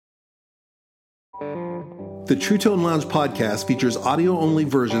The True Tone Lounge podcast features audio-only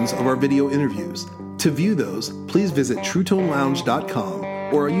versions of our video interviews. To view those, please visit TrueToneLounge.com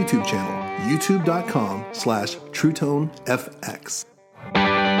or our YouTube channel, youtube.com/TrueToneFX.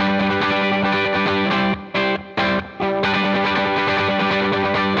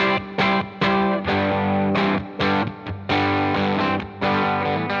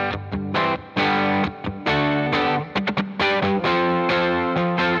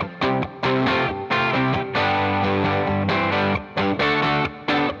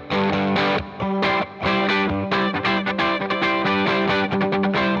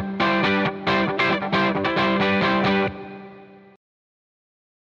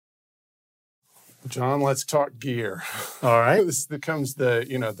 John, let's talk gear. All right. This becomes we're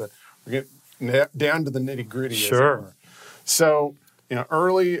getting down to the nitty gritty. Sure. So,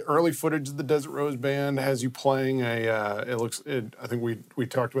 early footage of the Desert Rose Band has you playing I think we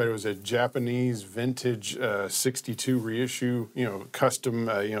talked about it was a Japanese vintage 62 reissue, custom,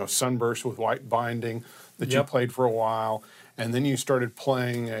 sunburst with white binding that you played for a while. And then you started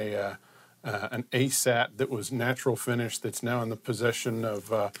playing an ASAT that was natural finish that's now in the possession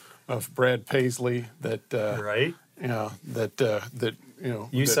of Brad Paisley. Right. You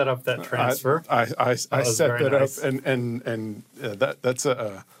set up that transfer. I set that nice. up, and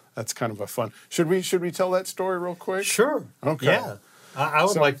that's kind of a fun. Should we tell that story real quick? Sure. Okay. Yeah.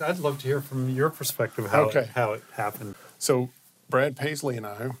 I'd love to hear from your perspective how it happened. So Brad Paisley and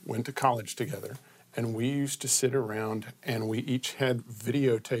I went to college together, and we used to sit around and we each had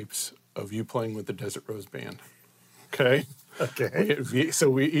videotapes of you playing with the Desert Rose Band. Okay. So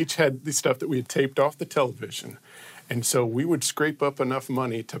we each had the stuff that we had taped off the television. And so we would scrape up enough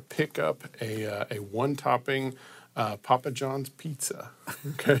money to pick up a one-topping Papa John's pizza.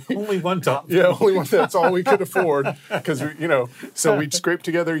 Okay. Only one top. Yeah, only one. That's all we could afford because so we'd scrape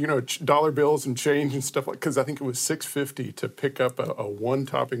together dollar bills and change and stuff because I think it was $6.50 to pick up a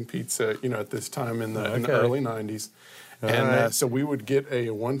one-topping pizza. At this time in the early '90s, so we would get a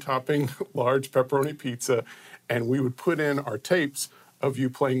one-topping large pepperoni pizza, and we would put in our tapes of you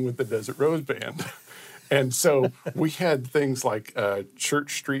playing with the Desert Rose Band. And so we had things like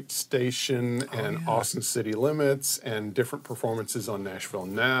Church Street Station and Austin City Limits and different performances on Nashville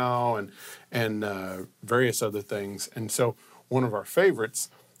Now and various other things. And so one of our favorites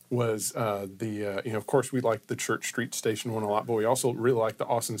was of course we liked the Church Street Station one a lot, but we also really liked the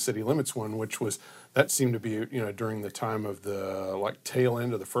Austin City Limits one, that seemed to be, during the time of the tail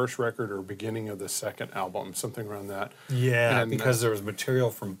end of the first record or beginning of the second album, something around that. Yeah, because there was material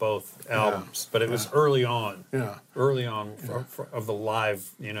from both albums, but it was early on. Yeah. Early on of the live,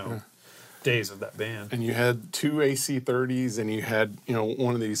 days of that band. And you had two AC30s, and you had,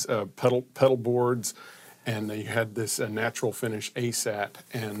 one of these pedal boards, and you had this natural finish ASAT.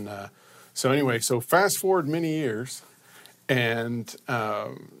 And so fast forward many years, and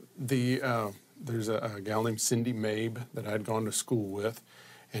there's a gal named Cindy Mabe that I'd gone to school with,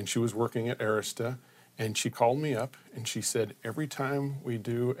 and she was working at Arista, and she called me up, and she said, every time we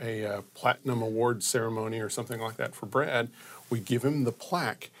do a Platinum Award ceremony or something like that for Brad, we give him the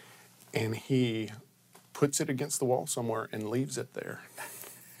plaque, and he puts it against the wall somewhere and leaves it there.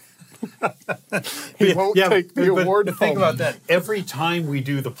 He won't take the award. But think about that. Every time we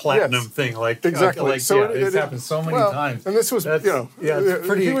do the platinum thing, exactly. It's happened so many times. And this was, it's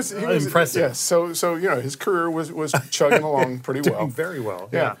pretty impressive. Yes. So his career was chugging along pretty well. Doing very well.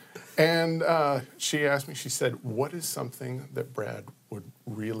 Yeah. And she asked me. She said, "What is something that Brad would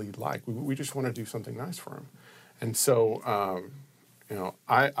really like? We just want to do something nice for him." And so,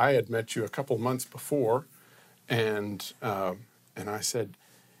 I had met you a couple of months before, and I said,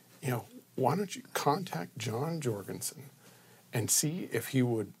 why don't you contact John Jorgensen and see if he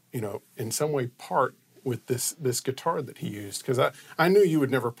would, in some way part with this guitar that he used? Because I knew you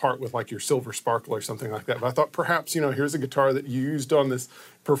would never part with your Silver Sparkle or something like that. But I thought perhaps, here's a guitar that you used on this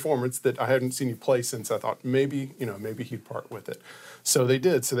performance that I hadn't seen you play since. I thought maybe he'd part with it. So they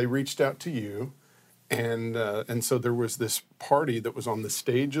did. So they reached out to you. And so there was this party that was on the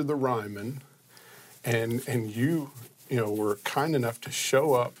stage of the Ryman. And you, were kind enough to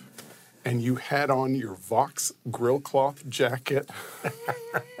show up. And you had on your Vox grill cloth jacket.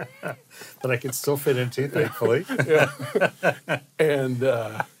 That I could still fit into, thankfully. Yeah. And,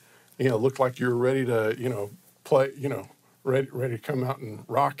 looked like you were ready to, play, ready to come out and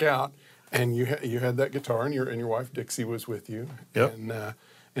rock out. And you had that guitar, and your wife Dixie was with you. Yep.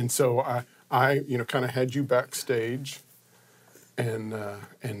 And so I kind of had you backstage, and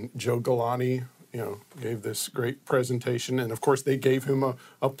Joe Galati, gave this great presentation. And of course they gave him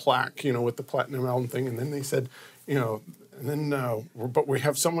a plaque, with the Platinum Album thing. And then they said, And then, but we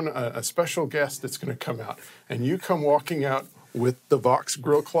have someone, a special guest that's going to come out. And you come walking out with the Vox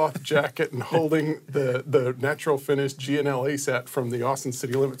grill cloth jacket and holding the natural finish G&L ASAT from the Austin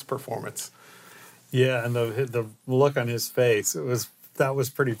City Limits performance. Yeah, and the look on his face, that was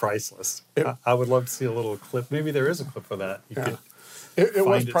pretty priceless. I would love to see a little clip. Maybe there is a clip of that. You could it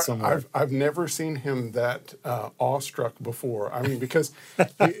find it somewhere. I've never seen him that awestruck before. I mean, because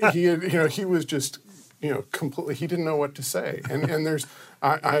he was just completely. He didn't know what to say. And there's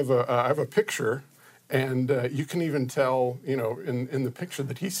I have a picture, and you can even tell in the picture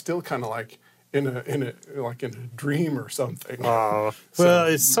that he's still kind of like in a dream or something. Well,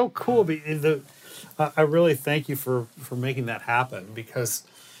 it's so cool. I really thank you for making that happen because,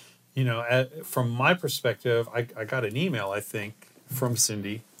 from my perspective, I got an email, I think, from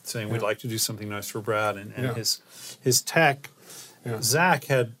Cindy saying we'd like to do something nice for Brad. And his tech, Zach,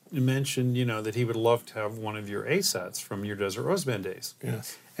 had mentioned, that he would love to have one of your ASATs from your Desert Rose Band days.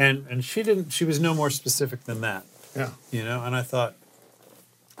 Yes. And she was no more specific than that. Yeah. And I thought,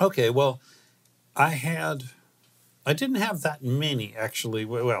 okay, well, I didn't have that many, actually.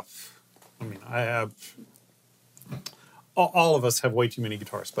 Well, I mean, I have, all of us have way too many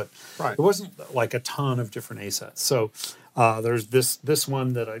guitars, but right. It wasn't like a ton of different ASATs. So there's this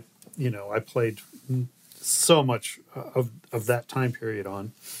one that I played so much of that time period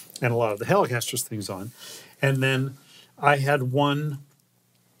on, and a lot of the Helicasters things on. And then I had one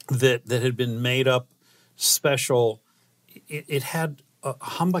that had been made up special. It had a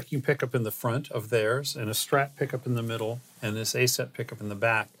humbucking pickup in the front of theirs and a Strat pickup in the middle and this ASAT pickup in the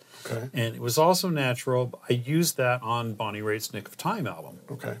back. Okay. And it was also natural. I used that on Bonnie Raitt's Nick of Time album.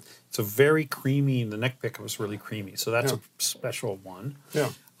 Okay. It's a very creamy, the neck pickup was really creamy. So that's a special one. Yeah.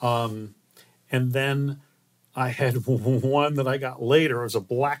 And then I had one that I got later. It was a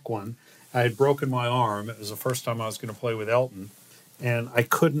black one. I had broken my arm. It was the first time I was going to play with Elton. And I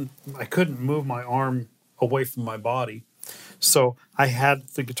couldn't move my arm away from my body. So I had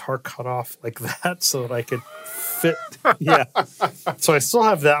the guitar cut off like that so that I could fit. Yeah. So I still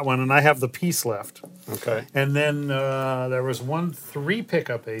have that one, and I have the piece left. Okay. And then there was one 3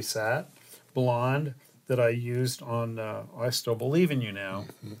 pickup ASAT, blonde, that I used on I Still Believe in You Now.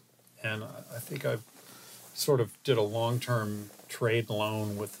 Mm-hmm. And I think I sort of did a long-term trade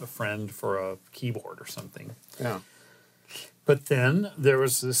loan with a friend for a keyboard or something. Yeah. But then there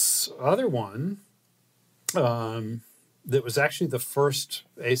was this other one that was actually the first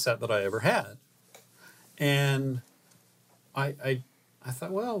ASAT that I ever had. And I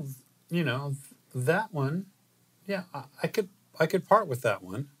thought, well, that one, yeah, I could part with that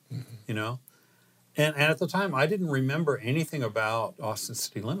one, mm-hmm. And at the time I didn't remember anything about Austin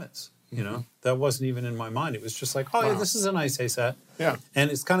City Limits. Mm-hmm. That wasn't even in my mind. It was just like, oh, wow. Yeah, this is a nice ASAT. Yeah. And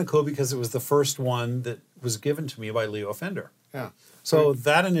it's kind of cool because it was the first one that was given to me by Leo Fender. Yeah. So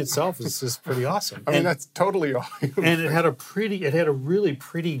that in itself is just pretty awesome. I mean, that's totally awesome. And it had a really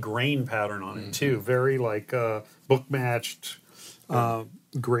pretty grain pattern on it too. Very like book matched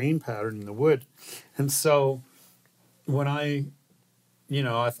grain pattern in the wood. And so when I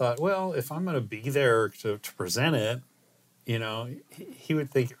thought, well, if I'm going to be there to present it, he would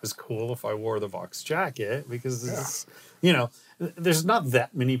think it was cool if I wore the Vox jacket because it's, there's not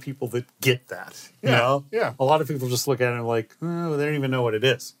that many people that get that. Yeah. A lot of people just look at it and like, oh, they don't even know what it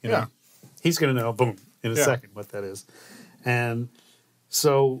is. Yeah. He's going to know, boom, in a second what that is. And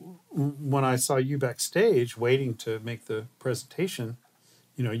so when I saw you backstage waiting to make the presentation,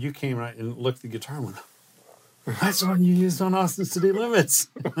 you came right and looked at the guitar and went, that's the one you used on Austin City Limits.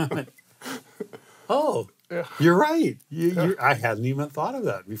 I went, oh, you're right. I hadn't even thought of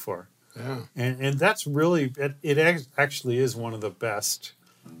that before. Yeah. And that's really, it actually is one of the best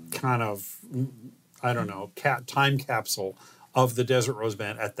kind of, I don't know, time capsule of the Desert Rose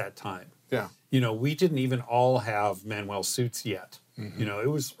Band at that time. Yeah. We didn't even all have Manuel suits yet. Mm-hmm. It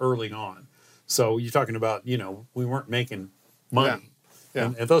was early on. So you're talking about, we weren't making money.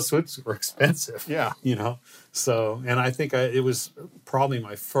 Yeah. And those suits were expensive. Yeah. So, and I think it was probably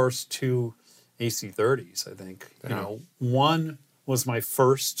my first 2 AC30s, I think. Yeah. One was my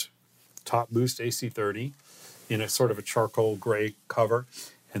first Top Boost AC30 in a sort of a charcoal gray cover,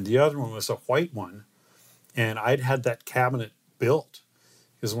 and the other one was a white one. And I'd had that cabinet built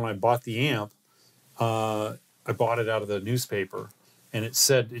because when I bought the amp, I bought it out of the newspaper, and it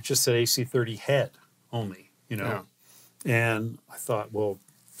just said AC30 head only, Yeah. And I thought, well,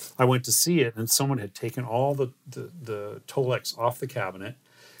 I went to see it, and someone had taken all the Tolex off the cabinet,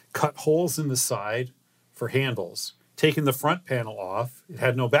 cut holes in the side for handles, taken the front panel off. It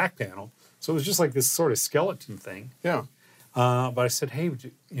had no back panel. So it was just like this sort of skeleton thing. Yeah. But I said, hey,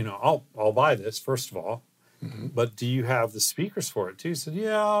 I'll buy this, first of all. but do you have the speakers for it too? He said,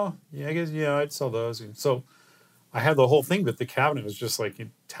 yeah, I guess, yeah, I'd sell those. And so I had the whole thing, but the cabinet was just like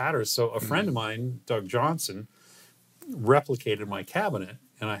in tatters. So a friend of mine, Doug Johnson, replicated my cabinet,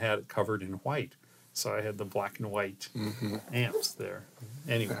 and I had it covered in white. So I had the black and white amps there.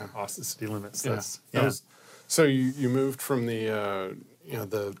 Anyway, Austin City Limits. So you moved from the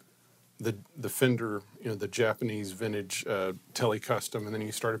Fender, the Japanese vintage Tele Custom, and then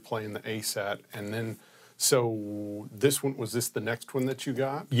you started playing the ASAT, and then so was this the next one that you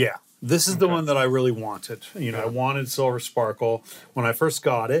got? Yeah. This is the one that I really wanted. I wanted Silver Sparkle. When I first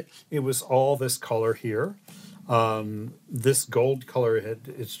got it, it was all this color here. This gold color,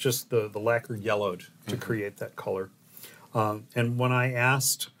 it's just the lacquer yellowed to create that color. And when I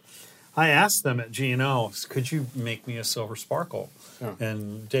asked them at G&O, could you make me a Silver Sparkle? Yeah.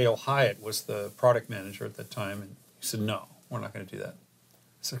 And Dale Hyatt was the product manager at that time, and he said, no, we're not going to do that.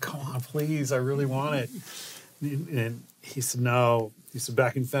 I said, come on, please, I really want it. And he said, no. He said,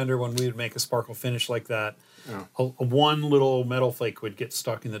 back in Fender, when we would make a sparkle finish like that, one little metal flake would get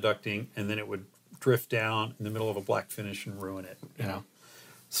stuck in the ducting, and then it would drift down in the middle of a black finish and ruin it. You know?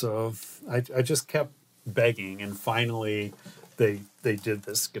 So I just kept begging, and finally they did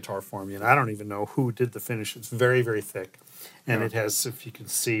this guitar for me. And I don't even know who did the finish. It's very, very thick. And it has, if you can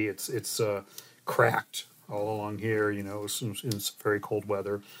see, it's cracked all along here, in some very cold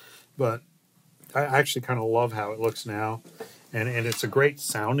weather. But I actually kind of love how it looks now. And it's a great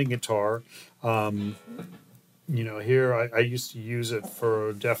sounding guitar. Here I used to use it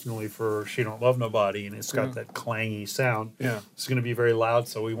definitely for She Don't Love Nobody, and it's got that clangy sound. Yeah. It's going to be very loud,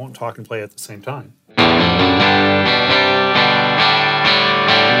 so we won't talk and play at the same time.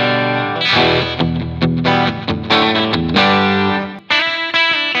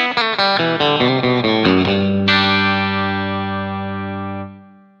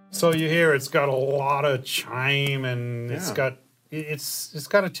 So you hear it's got a lot of chime, and it's got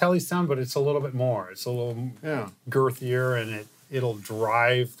a Tele sound, but it's a little bit more. It's a little girthier, and it'll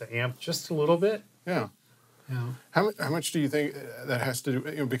drive the amp just a little bit. Yeah. Yeah. How much do you think that has to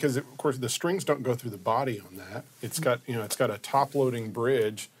do? Because of course the strings don't go through the body on that. It's got a top loading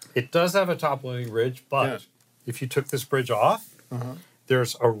bridge. It does have a top loading bridge, but if you took this bridge off,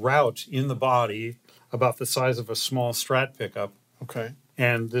 there's a route in the body about the size of a small Strat pickup. Okay.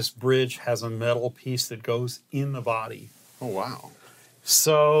 And this bridge has a metal piece that goes in the body. Oh, wow.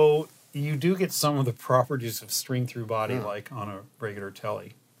 So you do get some of the properties of string through body like on a regular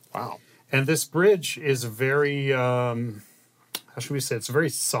Tele. Wow. And this bridge is very, how should we say, it's a very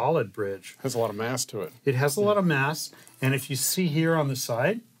solid bridge. Has a lot of mass to it. It has a lot of mass. And if you see here on the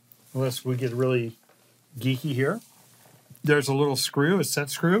side, unless we get really geeky here, there's a little screw, a set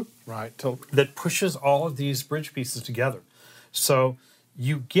screw. Right. That pushes all of these bridge pieces together. So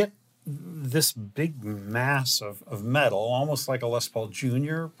you get this big mass of metal, almost like a Les Paul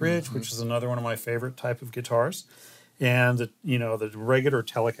Junior bridge, which is another one of my favorite type of guitars. And the regular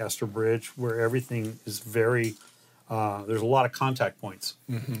Telecaster bridge, where everything is very, there's a lot of contact points.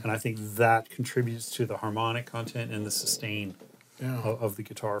 And I think that contributes to the harmonic content and the sustain of the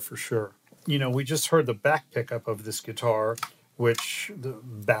guitar for sure. We just heard the back pickup of this guitar, which the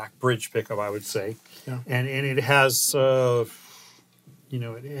back bridge pickup, I would say. Yeah. And it has,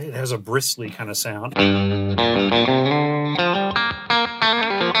 it has a bristly kind of sound.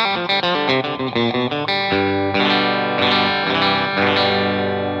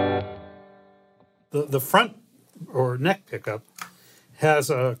 The front or neck pickup has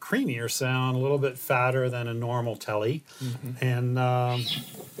a creamier sound, a little bit fatter than a normal Tele. And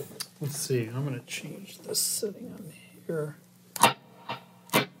let's see, I'm going to change the setting on here.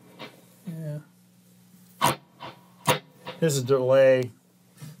 Yeah. There's a delay.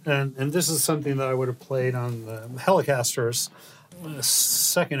 And this is something that I would have played on the Helicasters. The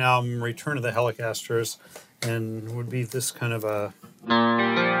second album, Return of the Helicasters, and would be this kind of a...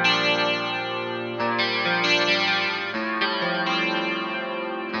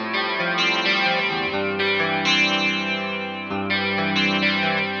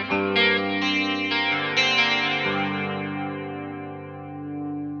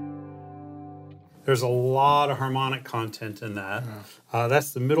 There's a lot of harmonic content in that.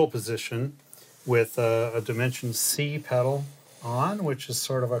 That's the middle position with a Dimension C pedal on, which is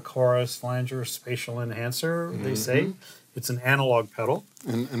sort of a chorus, flanger, spatial enhancer, they say. It's an analog pedal.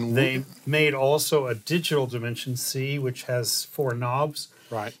 And they made also a digital Dimension C, which has 4 knobs.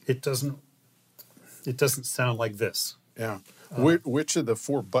 Right. It doesn't sound like this. Yeah. Which of the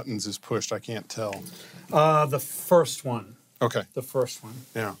 4 buttons is pushed? I can't tell. The first one. Okay. The first one.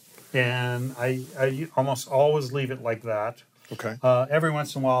 Yeah. And I almost always leave it like that. Okay. Every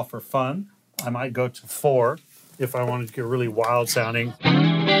once in a while, for fun, I might go to 4 if I wanted to get really wild sounding.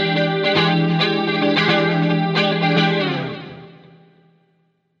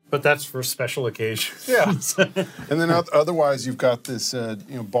 But that's for special occasions. Yeah. And then otherwise, you've got this,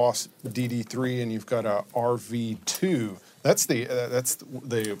 Boss DD3, and you've got a RV2. That's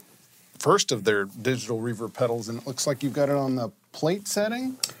the first of their digital reverb pedals, and it looks like you've got it on the plate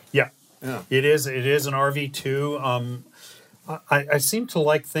setting. Yeah. Yeah. It is an RV2. I seem to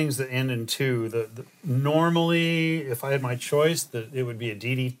like things that end in 2. Normally, if I had my choice, it would be a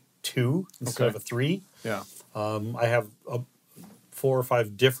DD2 instead of a 3. Yeah. I have 4 or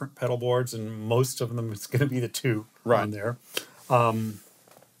 5 different pedal boards, and most of them it's going to be the 2 on there. I'm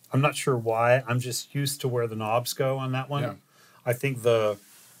not sure why. I'm just used to where the knobs go on that one. Yeah. I think the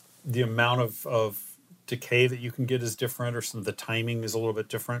amount of decay that you can get is different, or some of the timing is a little bit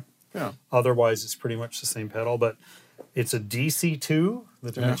different. Yeah. Otherwise, it's pretty much the same pedal, but it's a DC2,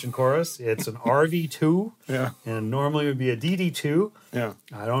 the Dimension Chorus. It's an RV2, and normally it would be a DD2. Yeah.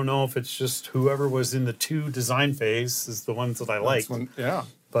 I don't know if it's just whoever was in the 2 design phase is the ones that I like.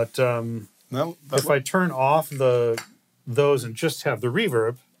 But if I turn off those and just have the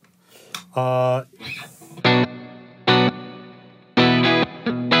reverb,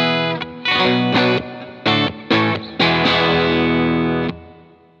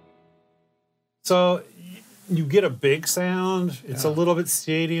 so you get a big sound. It's a little bit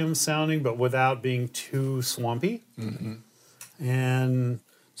stadium sounding, but without being too swampy. Mm-hmm. And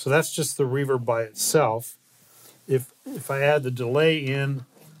so that's just the reverb by itself. If I add the delay in,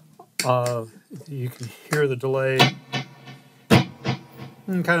 you can hear the delay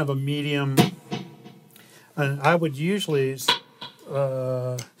in kind of a medium. And I would usually,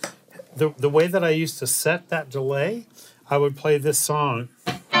 the way that I used to set that delay, I would play this song.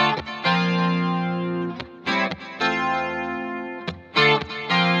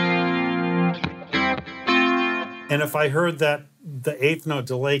 And if I heard that the 8th note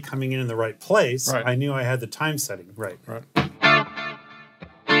delay coming in the right place, I knew I had the time setting right.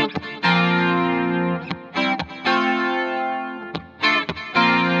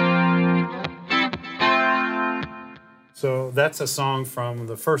 So that's a song from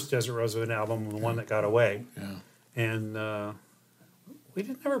the first Desert Rosewood album, the one that got away. Yeah. And we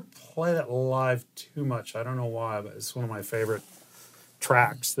didn't ever play that live too much. I don't know why, but it's one of my favorite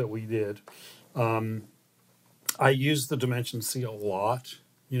tracks that we did. I use the Dimension C a lot,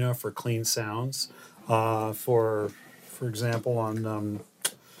 for clean sounds. For example, on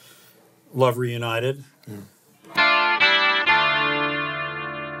Love Reunited.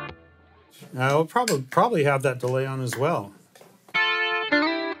 I will probably have that delay on as well.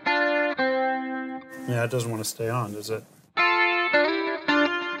 Yeah, it doesn't want to stay on, does it?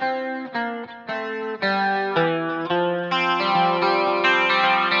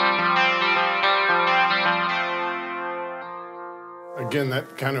 Again,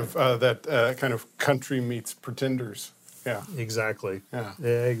 that kind of country meets Pretenders. Yeah. Exactly. Yeah.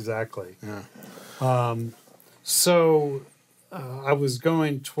 Exactly. Yeah. So I was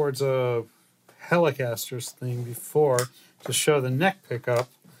going towards a Helicasters thing before to show the neck pickup.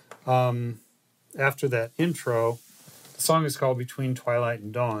 After that intro, the song is called Between Twilight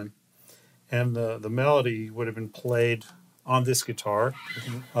and Dawn, and the melody would have been played on this guitar.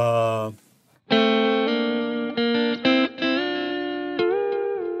 Mm-hmm.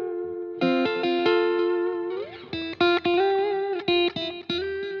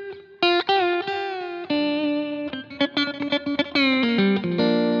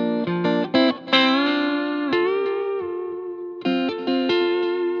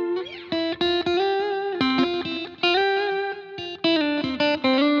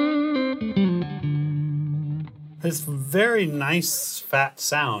 It's very nice, fat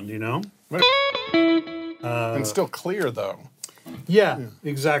sound, And still clear, though. Yeah,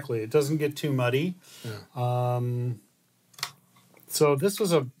 exactly. It doesn't get too muddy. Yeah. So this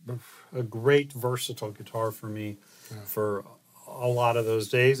was a great, versatile guitar for me for a lot of those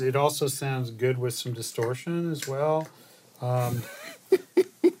days. It also sounds good with some distortion as well.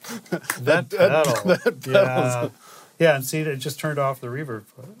 That pedal. Yeah, and see, it just turned off the reverb.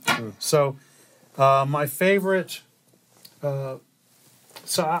 So my favorite...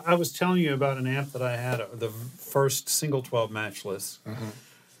 So I was telling you about an amp that I had, the first single 12 matchless. Mm-hmm.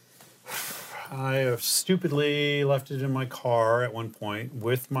 I stupidly left it in my car at one point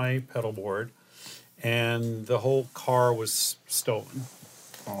with my pedal board, and the whole car was stolen.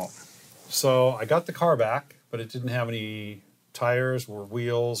 Oh. So I got the car back, but it didn't have any tires or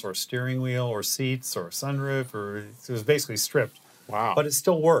wheels or steering wheel or seats or sunroof, or it was basically stripped. Wow. But it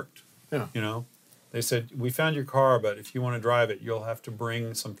still worked. Yeah. They said, we found your car, but if you want to drive it, you'll have to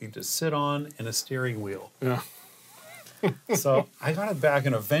bring something to sit on and a steering wheel. Yeah. So I got it back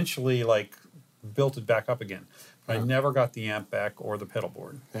and eventually like built it back up again. But I never got the amp back or the pedal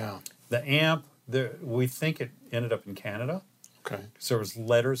board. Yeah. The amp, we think it ended up in Canada. Okay. Because there was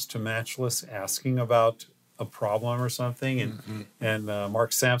letters to Matchless asking about a problem or something. And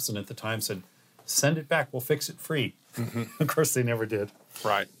Mark Sampson at the time said, send it back, we'll fix it free. Of course, they never did.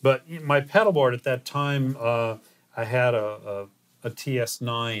 Right. But my pedal board at that time, I had a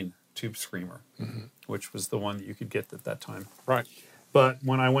TS9 tube screamer, which was the one that you could get at that time. Right. But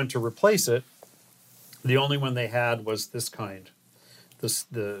when I went to replace it, the only one they had was this kind,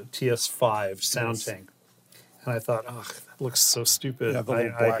 the TS5 sound tank. And I thought, oh, that looks so stupid. Yeah, the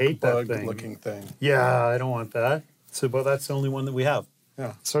little I black hate that bug thing. looking thing. Yeah, I don't want that. So, but that's the only one that we have.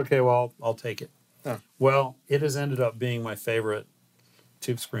 Yeah. It's okay, well, I'll take it. Yeah. Well, it has ended up being my favorite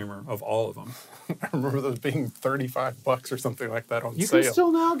tube screamer of all of them. I remember those being $35 or something like that on You sale. can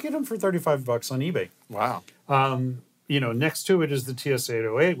still now get them for $35 on eBay. Wow. Next to it is the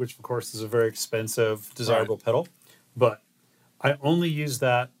TS808, which of course is a very expensive, desirable pedal. But I only use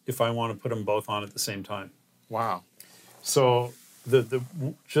that if I want to put them both on at the same time. Wow. So the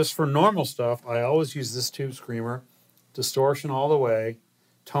just for normal stuff, I always use this tube screamer, distortion all the way,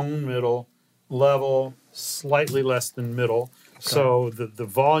 tone middle, level slightly less than middle. Okay. So the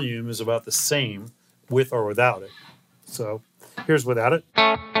volume is about the same with or without it. So here's without it.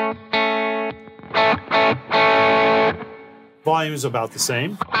 Volume is about the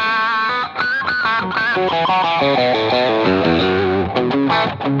same.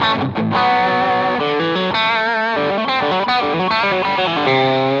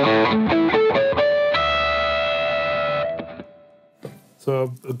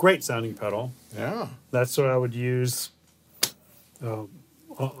 So a great sounding pedal. Yeah. That's what I would use. All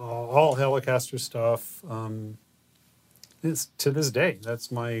Helicaster stuff. To this day,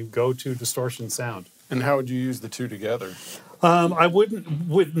 that's my go-to distortion sound. And how would you use the two together? I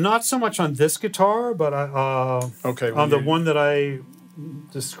would not so much on this guitar, but on the one that I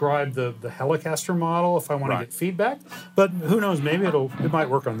described, the Helicaster model, if I want to get feedback. But who knows? Maybe it might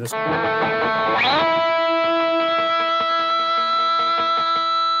work on this one.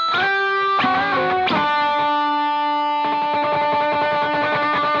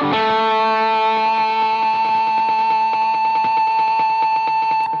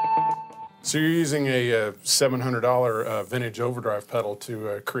 So you're using a $700 vintage overdrive pedal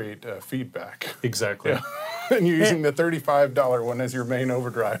to create feedback. Exactly. Yeah. And you're using the $35 one as your main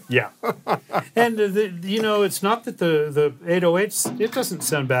overdrive. Yeah. And, it's not that the 808s, it doesn't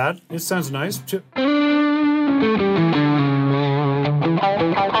sound bad. It sounds nice.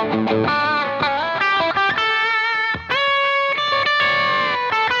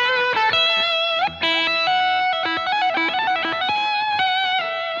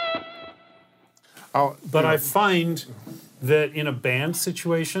 But I find that in a band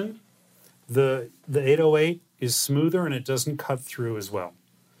situation, the 808 is smoother and it doesn't cut through as well.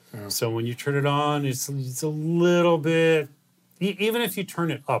 Yeah. So when you turn it on, it's a little bit, even if you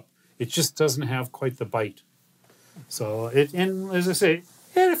turn it up, it just doesn't have quite the bite. So and as I say,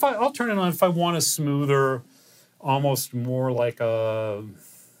 I'll turn it on if I want a smoother, almost more like a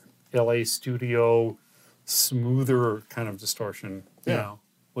LA Studio, smoother kind of distortion. Yeah.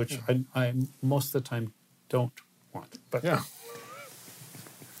 Which I most of the time don't want. But yeah.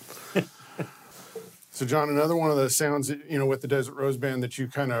 So, John, another one of the sounds, with the Desert Rose Band that you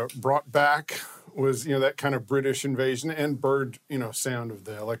kind of brought back was, that kind of British invasion and bird, sound of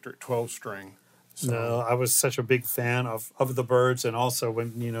the electric 12-string. So. No, I was such a big fan of the Byrds, and also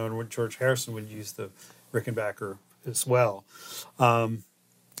when George Harrison would use the Rickenbacker as well. And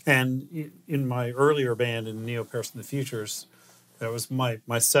in my earlier band in Neil Pearson the Futures, that was my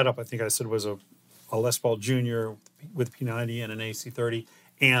setup. I think I said was a Les Paul Jr. with P90 and an AC30,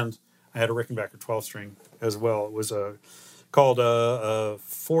 and I had a Rickenbacker 12-string as well. It was called a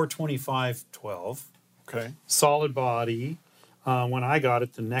 425-12. Okay. Solid body. When I got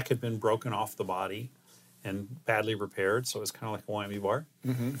it, the neck had been broken off the body and badly repaired, so it was kind of like a whammy bar.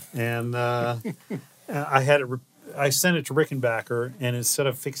 Mm-hmm. And I sent it to Rickenbacker, and instead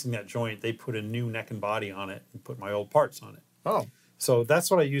of fixing that joint, they put a new neck and body on it and put my old parts on it. Oh. So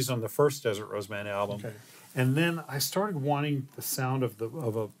that's what I used on the first Desert Rose Band album. Okay. And then I started wanting the sound of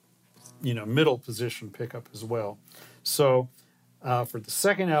a middle position pickup as well. So for the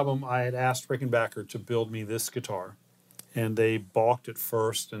second album, I had asked Rickenbacker to build me this guitar. And they balked at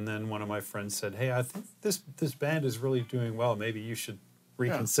first, and then one of my friends said, "Hey, I think this band is really doing well. Maybe you should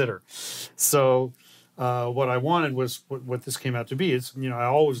reconsider." Yeah. So what I wanted was what this came out to be. It's, I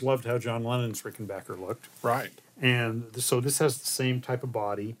always loved how John Lennon's Rickenbacker looked. Right. And so this has the same type of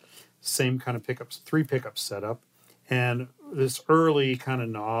body, same kind of pickups, 3 pickups setup, and this early kind of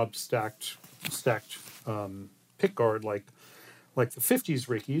knob stacked pick guard like the 50s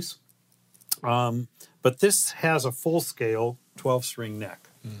Rickeys. But this has a full scale 12-string neck.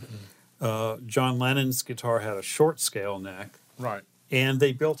 John Lennon's guitar had a short scale neck. Right. And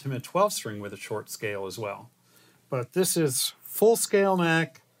they built him a 12-string with a short scale as well. But this is full scale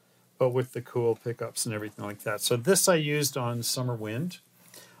neck, but with the cool pickups and everything like that. So this I used on Summer Wind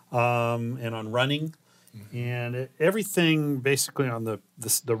and on Running, and everything basically on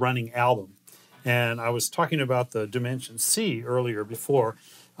the Running album. And I was talking about the Dimension C earlier before.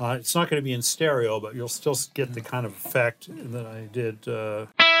 It's not going to be in stereo, but you'll still get the kind of effect that I did.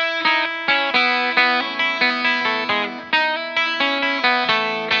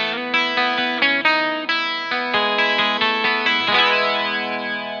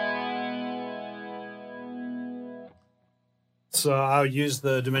 So I'll use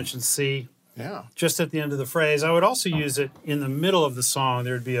the Dimension C just at the end of the phrase. I would also use it in the middle of the song.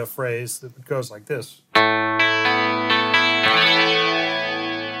 There'd be a phrase that goes like this.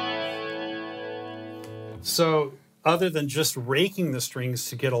 So other than just raking the strings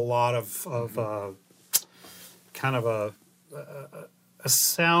to get a lot of kind of a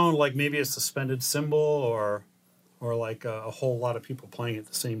sound like maybe a suspended cymbal or like a whole lot of people playing at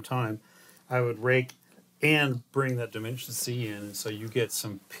the same time, I would rake and bring that Dimension C in, and so you get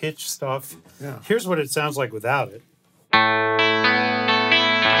some pitch stuff. Yeah. Here's what it sounds like without it.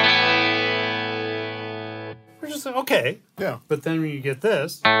 We're just okay. Yeah. But then when you get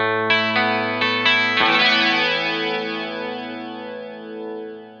this.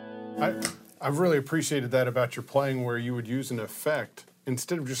 I've really appreciated that about your playing, where you would use an effect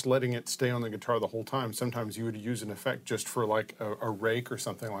instead of just letting it stay on the guitar the whole time. Sometimes you would use an effect just for like a rake or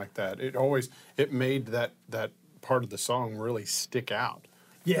something like that. It made that part of the song really stick out.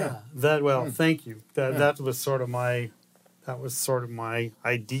 Yeah. Thank you. That was sort of my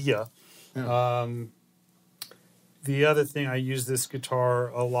idea. Yeah. The other thing, I use this guitar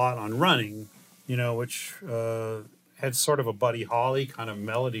a lot on Running, which had sort of a Buddy Holly kind of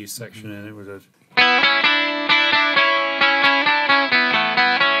melody section in it. It was a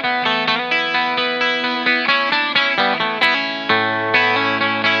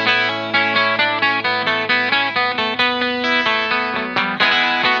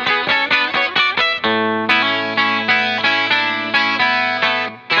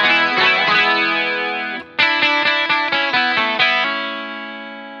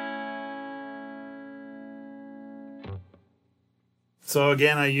So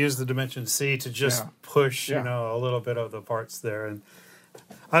again, I use the Dimension C to just push, a little bit of the parts there. And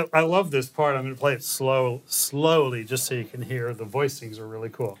I love this part. I'm going to play it slowly, just so you can hear the voicings are really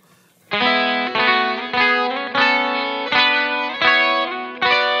cool. I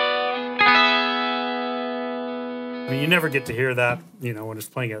mean, you never get to hear that, when it's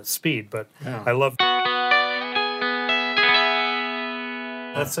playing at speed, but I love.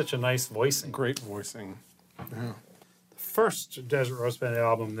 That's such a nice voicing. Great voicing. Yeah. First Desert Rose Band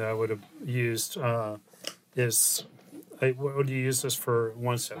album that I would have used is, what would you use this for?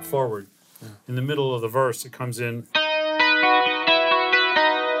 One Step Forward. Yeah. In the middle of the verse, it comes in.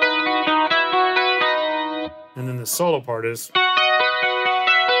 And then the solo part is.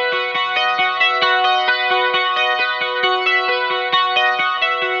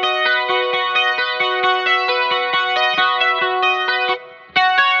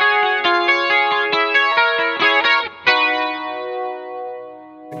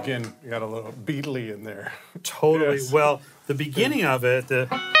 Again, you got a little Beatley in there. Totally. Yes. Well, the beginning of it,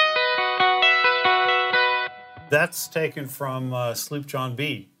 that's taken from Sloop John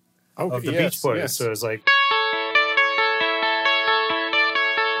B. of the Beach Boys. Yes. So it's like.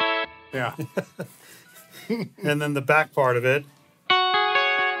 Yeah. And then the back part of it.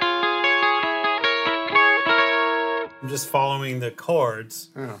 I'm just following the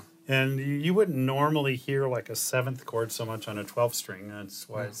chords. Yeah. And you wouldn't normally hear like a 7th chord so much on a 12 string. That's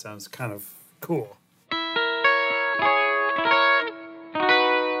why it sounds kind of cool. Again,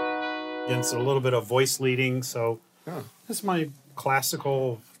 it's a little bit of voice leading. So this is my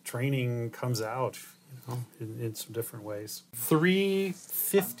classical training comes out, in some different ways.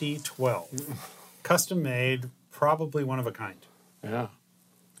 350-12. Custom made, probably one of a kind. Yeah.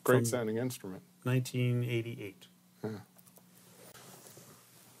 Great sounding instrument. 1988. Yeah.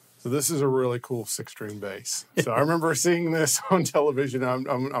 So this is a really cool 6-string bass. So I remember seeing this on television.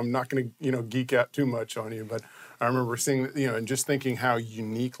 I'm not going to geek out too much on you, but I remember seeing and just thinking how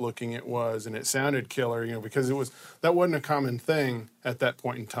unique looking it was, and it sounded killer. Because that wasn't a common thing at that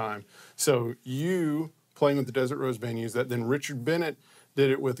point in time. So you playing with the Desert Rose Band used that. Then Richard Bennett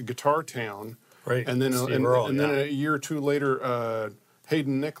did it with Guitar Town, Right. And then Steve Earle, then a year or two later,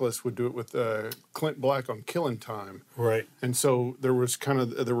 Hayden Nicholas would do it with Clint Black on Killin' Time. Right. And so there were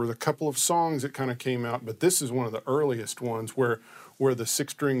a couple of songs that kind of came out, but this is one of the earliest ones where the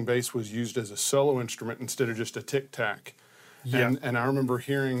 6-string bass was used as a solo instrument instead of just a tic-tac. Yeah. And I remember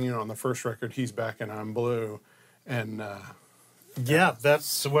hearing, on the first record, He's Back and I'm Blue. And yeah,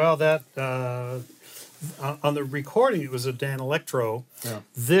 on the recording, it was a Dan Electro. Yeah.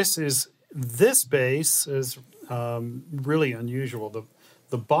 This bass is really unusual.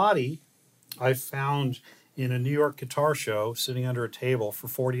 The body I found in a New York guitar show sitting under a table for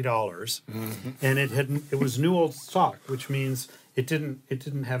 $40, and it was new old stock, which means it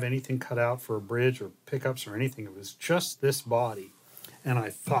didn't have anything cut out for a bridge or pickups or anything. It was just this body, and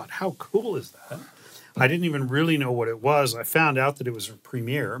I thought, how cool is that? I didn't even really know what it was. I found out that it was a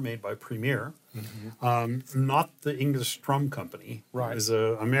Premier, made by Premier, not the English Drum Company. Right. It was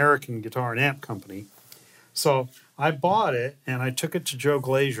an American guitar and amp company. So I bought it, and I took it to Joe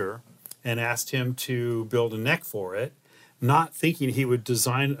Glazier and asked him to build a neck for it, not thinking he would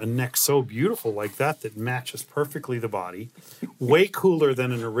design a neck so beautiful like that matches perfectly the body, way cooler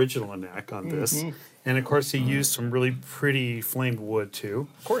than an original neck on this. And, of course, he used some really pretty flamed wood, too.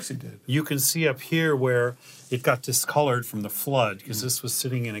 of course he did. You can see up here where it got discolored from the flood because this was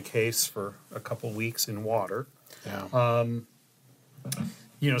sitting in a case for a couple weeks in water. Yeah.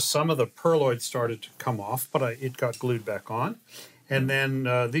 Some of the perloid started to come off, but it got glued back on. And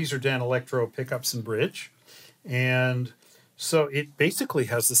then these are Dan Electro pickups and bridge. And so it basically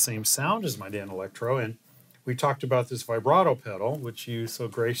has the same sound as my Dan Electro. And we talked about this vibrato pedal, which you so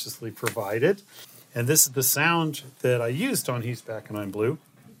graciously provided. And this is the sound that I used on He's Back and I'm Blue.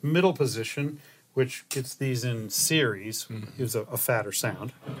 Middle position, which gets these in series, gives a fatter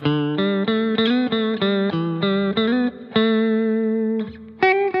sound.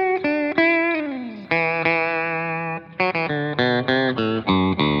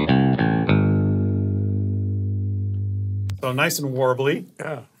 So nice and warbly.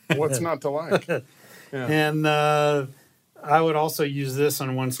 Yeah. What's not to like? Yeah. And I would also use this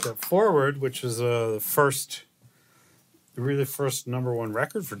on One Step Forward, which is the first number one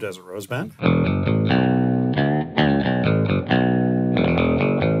record for Desert Rose Band.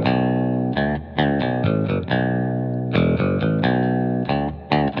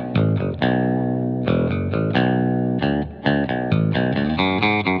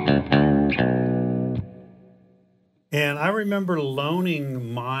 And I remember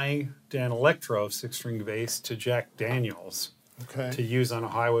loaning my Dan Electro 6-string bass to Jack Daniels to use on a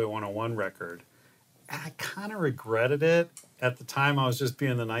Highway 101 record. And I kind of regretted it. At the time, I was just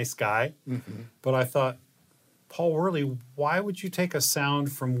being the nice guy. But I thought, Paul Worley, why would you take a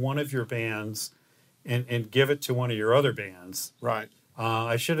sound from one of your bands and give it to one of your other bands? Right.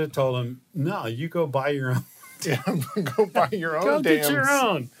 I should have told him, no, you go buy your own. Yeah, go buy your own Go get your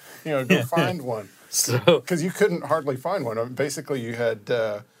own. Go find one. So, Because you couldn't hardly find one. I mean, basically, you had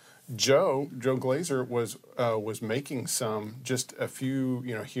Joe Glazer was making some, just a few,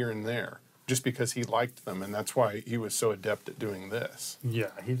 here and there, just because he liked them, and that's why he was so adept at doing this. yeah,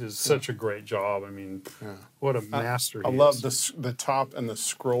 he did such a great job. I mean, what a master I he love is. the top and the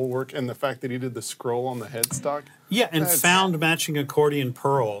scroll work, and the fact that he did the scroll on the headstock. Yeah, and That's- found matching accordion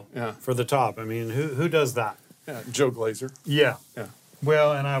pearl Yeah. for the top. I mean, who does that? Yeah, Joe Glazer. Yeah. Yeah.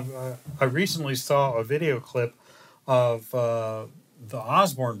 Well, and I recently saw a video clip of the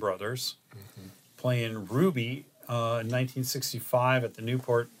Osborne brothers playing Ruby in 1965 at the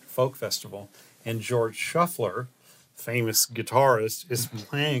Newport Folk Festival, and George Shuffler, famous guitarist, is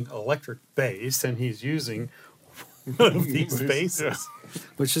playing electric bass, and he's using one of these basses,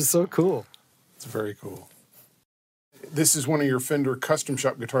 which is so cool. It's very cool. This is one of your Fender custom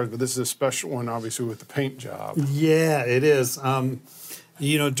shop guitars, but this is a special one, obviously, with the paint job. Yeah, it is.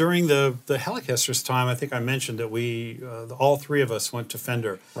 During the Helicasters time, I think I mentioned that we, all three of us went to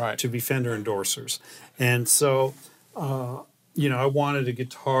Fender to be Fender endorsers. And so, I wanted a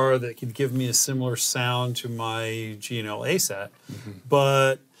guitar that could give me a similar sound to my G&L ASAT.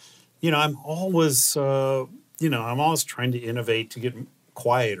 But, I'm always trying to innovate to get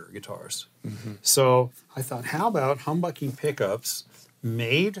quieter guitars. So I thought, how about humbucking pickups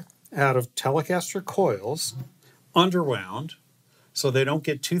made out of Telecaster coils, underwound, so they don't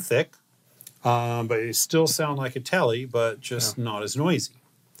get too thick, but they still sound like a Tele, but just not as noisy.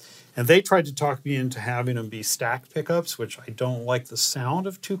 And they tried to talk me into having them be stacked pickups, which I don't like the sound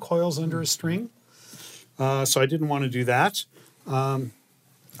of 2 coils under a string. So I didn't want to do that.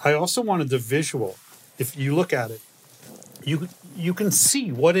 I also wanted the visual. If you look at it, you can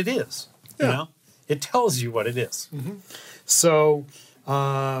see what it is. Yeah. You know, it tells you what it is. So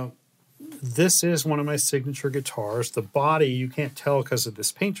this is one of my signature guitars. The body, you can't tell because of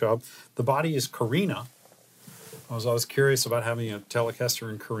this paint job. The body is Carina. I was always curious about having a Telecaster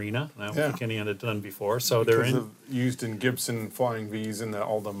in Carina, and I don't think any had done before. So they're used in Gibson Flying V's and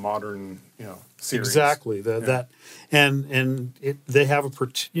all the modern, series. Exactly that, and they have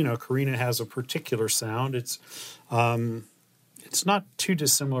Carina has a particular sound. It's not too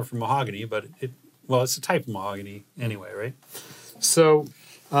dissimilar from mahogany, but it's a type of mahogany anyway, right? So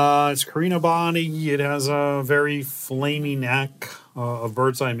it's Carina body. It has a very flamey neck of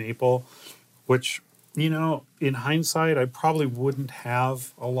bird's eye maple, which, in hindsight, I probably wouldn't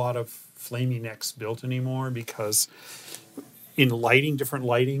have a lot of flamey necks built anymore because in different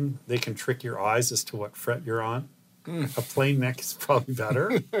lighting, they can trick your eyes as to what fret you're on. A plain neck is probably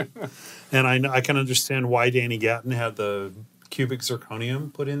better. And I can understand why Danny Gatton had the cubic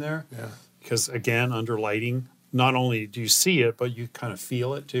zirconium put in there. Yeah. Because, again, under lighting, not only do you see it, but you kind of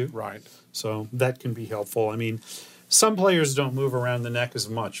feel it too. Right. So that can be helpful. I mean, some players don't move around the neck as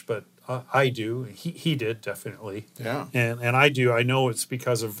much, but I do. He did, definitely. Yeah. And I do. I know it's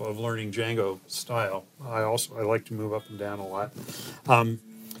because of learning Django style. I like to move up and down a lot.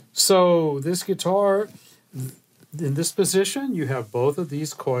 So this guitar, in this position, you have both of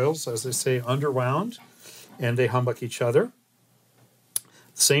these coils, as they say, underwound, and they humbuck each other.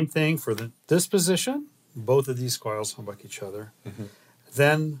 Same thing for this position. Both of these coils humbuck each other.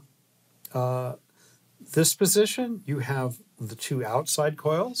 Then this position, you have the 2 outside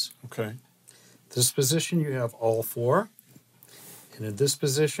coils. Okay. This position, you have all 4. And in this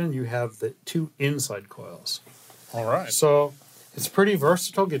position, you have the 2 inside coils. All right. So it's a pretty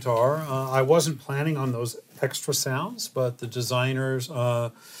versatile guitar. I wasn't planning on those extra sounds, but the designers,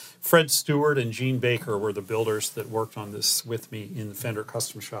 Fred Stewart and Gene Baker, were the builders that worked on this with me in the Fender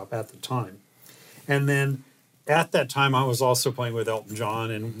Custom Shop at the time. And then at that time, I was also playing with Elton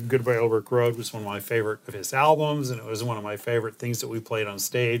John, and Goodbye Old Brick Road was one of my favorite of his albums, and it was one of my favorite things that we played on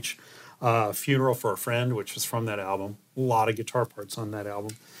stage. Funeral for a Friend, which was from that album. A lot of guitar parts on that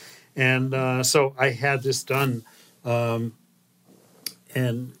album. And so I had this done, and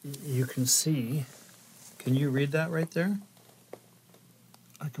you can see, can you read that right there?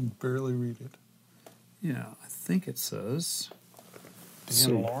 I can barely read it. Yeah, I think it says...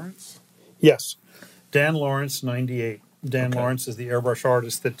 Dan Lawrence? Yes. Dan Lawrence, 98. Dan Okay. Lawrence is the airbrush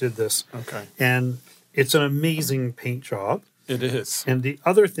artist that did this. Okay. And it's an amazing paint job. It is. And the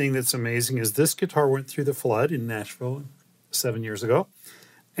other thing that's amazing is this guitar went through the flood in Nashville 7 years ago.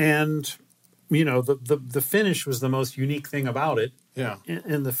 And, the finish was the most unique thing about it. Yeah.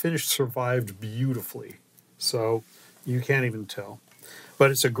 And the finish survived beautifully. So you can't even tell.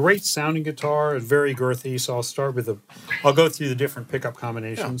 But it's a great sounding guitar, and very girthy. So I'll go through the different pickup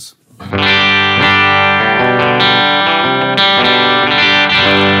combinations.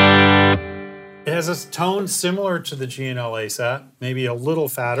 It has a tone similar to the G&L ASAT, maybe a little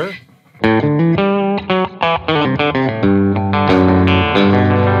fatter.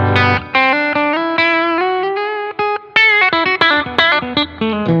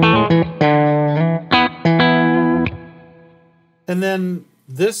 And then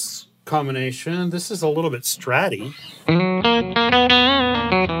this combination, this is a little bit stratty.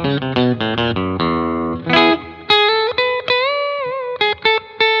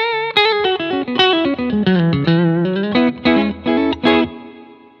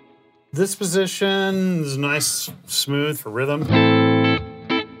 This position is nice, smooth for rhythm.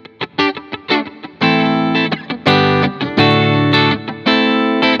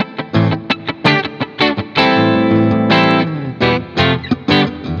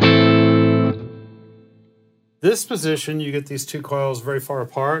 This position, you get these 2 coils very far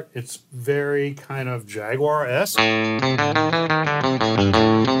apart. It's very kind of Jaguar-esque.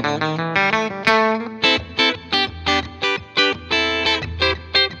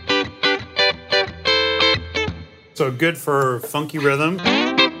 So good for funky rhythm.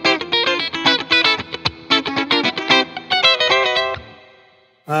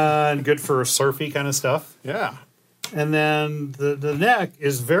 And good for surfy kind of stuff. Yeah. And then the neck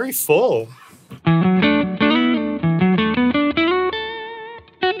is very full.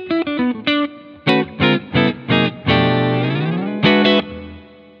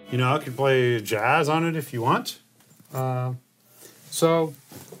 I could play jazz on it if you want. So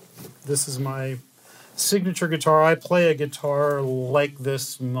this is my signature guitar. I play a guitar like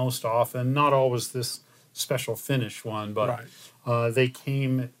this most often, not always this special finish one, but they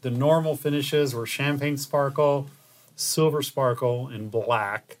came, the normal finishes were champagne sparkle, silver sparkle, and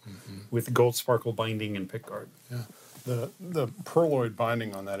black with gold sparkle binding and pickguard. Yeah. The pearloid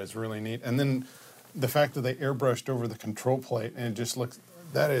binding on that is really neat. And then the fact that they airbrushed over the control plate and it just looks,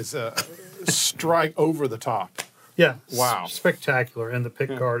 that is a strike over the top. Yeah. Wow. Spectacular. And the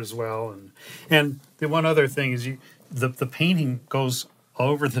pickguard as well. And the one other thing is the painting goes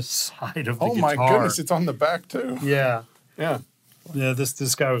over the side of the guitar. Oh my goodness, it's on the back too. Yeah. Yeah. Yeah,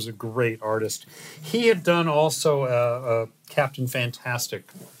 this guy was a great artist. He had done also a Captain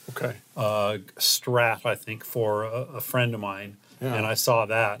Fantastic Strat, I think, for a friend of mine. Yeah. And I saw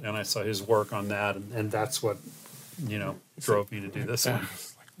that, and I saw his work on that, and that's what, drove me to do this one.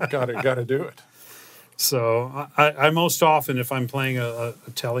 Got to do it. So I most often, if I'm playing a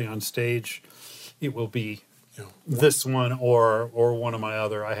telly on stage, it will be this one or one of my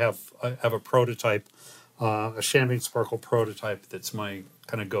other. I have a prototype. A champagne sparkle prototype that's my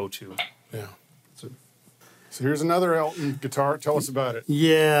kind of go-to. Yeah. So here's another Elton guitar. Tell us about it.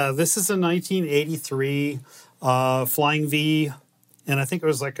 Yeah, this is a 1983 Flying V, and I think it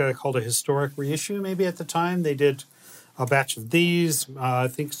was called a historic reissue maybe at the time. They did a batch of these, I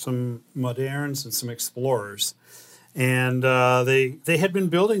think some Moderns and some Explorers. And they had been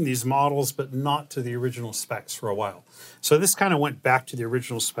building these models, but not to the original specs for a while. So this kind of went back to the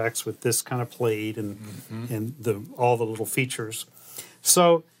original specs with this kind of plate and all the little features.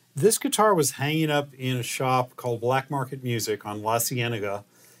 So this guitar was hanging up in a shop called Black Market Music on La Cienega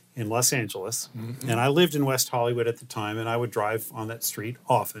in Los Angeles. And I lived in West Hollywood at the time, and I would drive on that street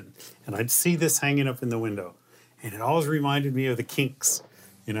often. And I'd see this hanging up in the window. And it always reminded me of the Kinks.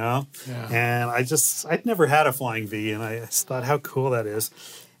 Yeah. And I'd never had a Flying V, and I just thought how cool that is.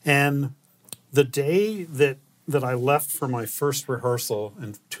 And the day that I left for my first rehearsal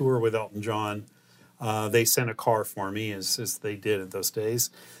and tour with Elton John, they sent a car for me, as they did in those days,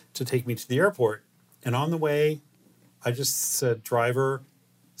 to take me to the airport. And on the way, I just said, driver,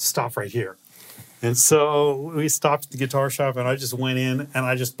 stop right here. And so we stopped at the guitar shop, and I just went in, and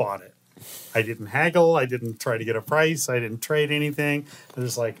I just bought it. I didn't haggle. I didn't try to get a price. I didn't trade anything. I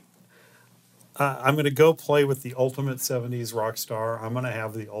was like, I'm going to go play with the ultimate 70s rock star. I'm going to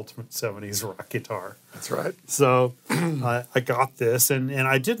have the ultimate 70s rock guitar. That's right. So I got this, and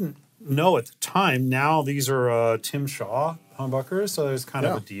I didn't know at the time. Now these are Tim Shaw humbuckers, so there's kind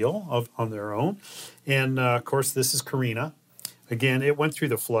of a deal on their own. And, of course, this is Carina. Again, it went through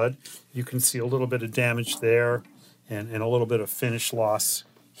the flood. You can see a little bit of damage there and a little bit of finish loss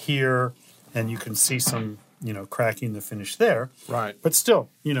here, and you can see some, cracking the finish there. Right. But still,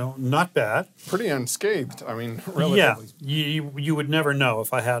 not bad. Pretty unscathed. I mean, relatively. Yeah, you would never know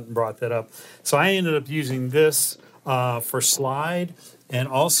if I hadn't brought that up. So I ended up using this for slide and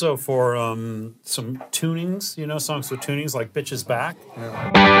also for some tunings, songs with tunings like Bitches Back.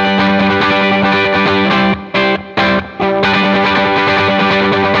 Yeah.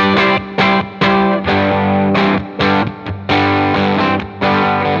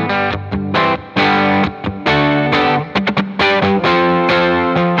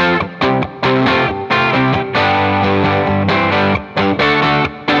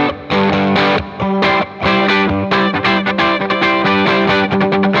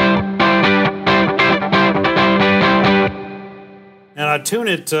 Tune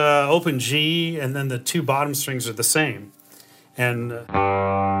it open G, and then the two bottom strings are the same, and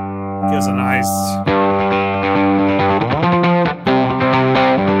gives a nice.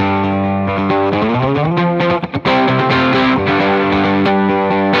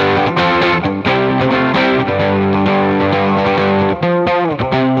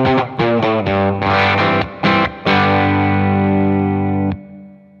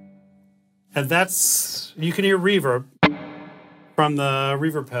 And that's, you can hear reverb from the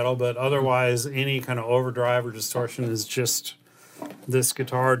reverb pedal, but otherwise any kind of overdrive or distortion is just this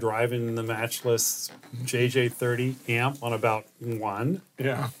guitar driving the matchless JJ30 amp on about 1.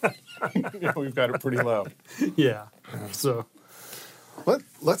 Yeah. We've got it pretty low. Yeah. So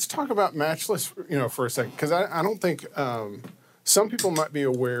let's talk about matchless, for a second, because I don't think some people might be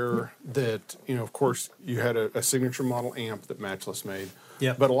aware that, of course, you had a signature model amp that Matchless made.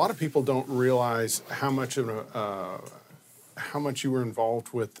 Yeah. But a lot of people don't realize how much you were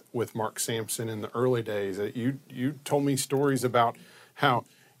involved with Mark Sampson in the early days. You told me stories about how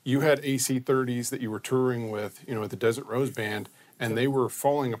you had AC30s that you were touring with, at the Desert Rose Band, and they were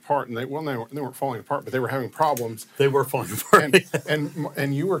falling apart. And they weren't falling apart, but they were having problems. They were falling apart.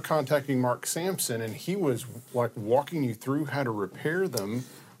 And you were contacting Mark Sampson, and he was like walking you through how to repair them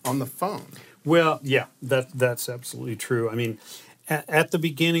on the phone. Well, yeah, that's absolutely true. I mean, at the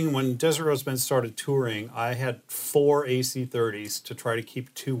beginning, when Desert Rose Band started touring, I had 4 AC30s to try to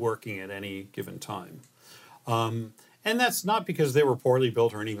keep 2 working at any given time. And that's not because they were poorly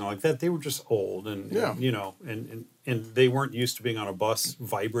built or anything like that. They were just old, and they weren't used to being on a bus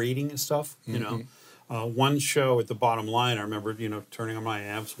vibrating and stuff. You know, one show at the Bottom Line, I remember turning on my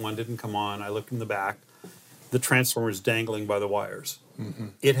amps. One didn't come on. I looked in the back. The transformer was dangling by the wires.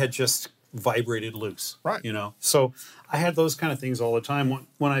 It had just vibrated loose. Right. So I had those kind of things all the time.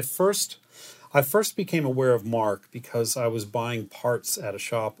 When I first became aware of Mark because I was buying parts at a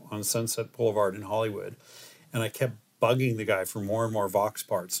shop on Sunset Boulevard in Hollywood, and I kept bugging the guy for more and more Vox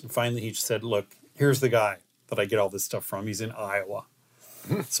parts. And finally he said, look, here's the guy that I get all this stuff from. He's in Iowa.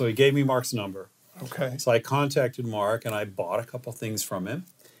 So he gave me Mark's number. Okay. So I contacted Mark and I bought a couple things from him.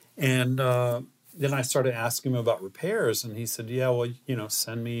 And then I started asking him about repairs. And he said, yeah, well,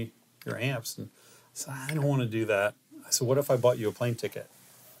 send me your amps. And I said, I don't want to do that. I said, what if I bought you a plane ticket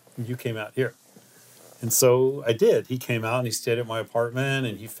and you came out here? And so I did. He came out and he stayed at my apartment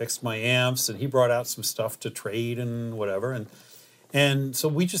and he fixed my amps and he brought out some stuff to trade and whatever. And so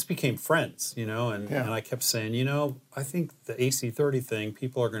we just became friends, and I kept saying, I think the AC30 thing,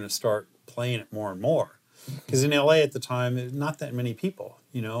 people are going to start playing it more and more. Because in LA at the time, not that many people,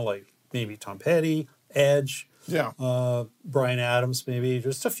 like maybe Tom Petty, Edge, Bryan Adams, maybe,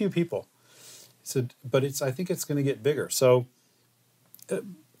 just a few people. So, but I think it's going to get bigger. So,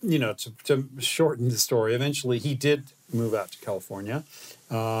 to shorten the story, eventually he did move out to California,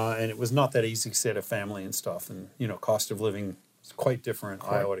 and it was not that easy to set a family and stuff, and cost of living is quite different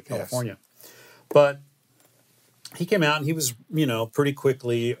Iowa to California. Yes. But he came out and he was, pretty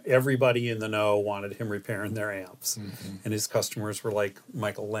quickly, everybody in the know wanted him repairing their amps, and his customers were like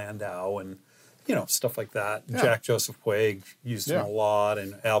Michael Landau and stuff like that. Yeah. Jack Joseph Puig used him a lot,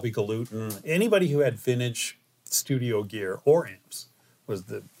 and Albie Galutin. Anybody who had vintage studio gear or amps was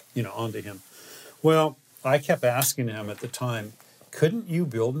onto him. Well, I kept asking him at the time, couldn't you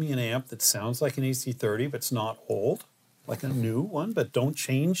build me an amp that sounds like an AC30 but it's not old, like a new one, but don't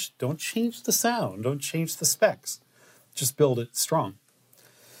change the sound, don't change the specs, just build it strong.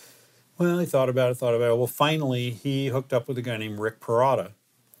 Well, he thought about it. Well, finally he hooked up with a guy named Rick Parada,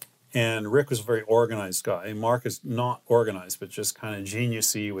 and Rick was a very organized guy. Mark is not organized, but just kind of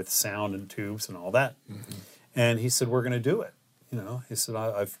geniusy with sound and tubes and all that. And he said, we're going to do it. He said,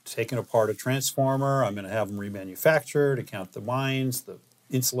 I've taken apart a transformer. I'm going to have them remanufactured, to count the lines, the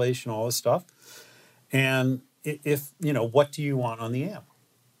insulation, all this stuff. And if, what do you want on the amp?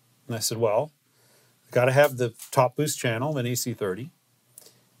 And I said, well, I've got to have the top boost channel, an AC30.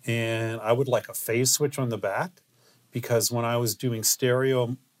 And I would like a phase switch on the back, because when I was doing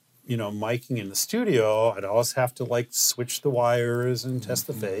stereo, miking in the studio, I'd always have to switch the wires and test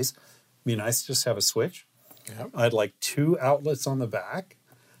the phase. It'd be nice to just have a switch. Yep. I'd like 2 outlets on the back,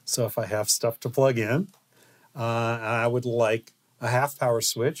 so if I have stuff to plug in. I would like a half power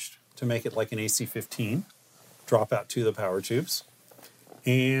switch to make it like an AC15, drop out 2 of the power tubes.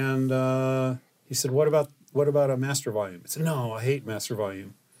 And he said, what about a master volume? I said, no, I hate master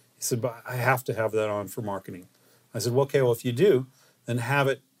volume. He said, but I have to have that on for marketing. I said, well, okay, well, if you do, then have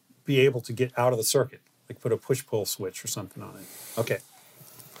it be able to get out of the circuit, like put a push-pull switch or something on it. Okay.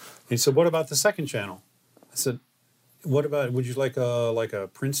 And he said, what about the second channel? I said, what about, would you like a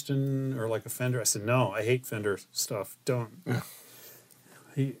Princeton or like a Fender? I said, no, I hate Fender stuff. Don't.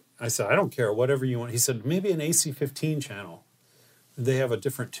 I said, I don't care, whatever you want. He said, maybe an AC15 channel. They have a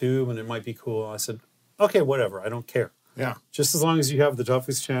different tube and it might be cool. I said, okay, whatever, I don't care. Yeah. Just as long as you have the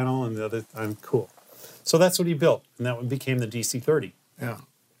toughest channel and the other, I'm cool. So that's what he built, and that became the DC30. Yeah.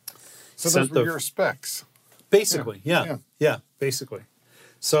 So those were your specs. Basically, yeah, basically.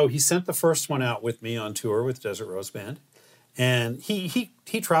 So he sent the first one out with me on tour with Desert Rose Band, and he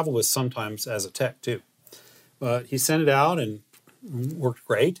traveled with sometimes as a tech too. But he sent it out and worked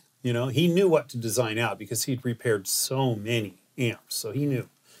great. He knew what to design out because he'd repaired so many amps, so he knew.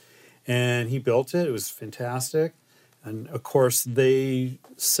 And he built it. It was fantastic. And of course, they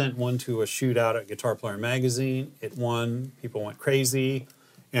sent one to a shootout at Guitar Player magazine. It won. People went crazy,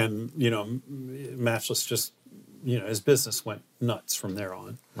 and Matchless just. His business went nuts from there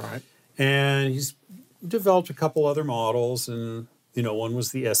on. Right. And he's developed a couple other models, and, one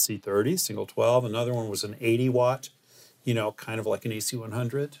was the SC30, single 12. Another one was an 80-watt, kind of like an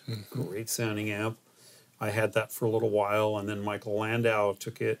AC100. Great sounding amp. I had that for a little while, and then Michael Landau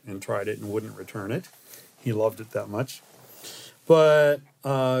took it and tried it and wouldn't return it. He loved it that much. But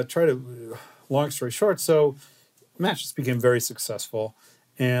long story short, so Matchless became very successful,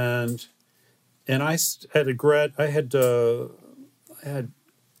 and I had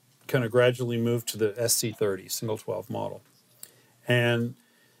kind of gradually moved to the SC30 single 12 model. And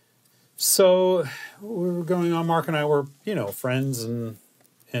so we were going on, Mark and I were, friends, and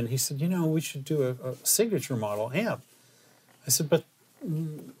he said, we should do a signature model amp. I said, but,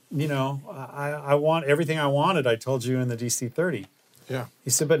 I want everything I wanted, I told you, in the DC30. Yeah. He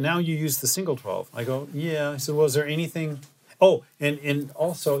said, but now you use the single 12. I go, yeah. He said, well, is there anything? Oh, and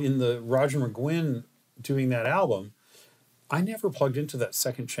also in the Roger McGuinn doing that album, I never plugged into that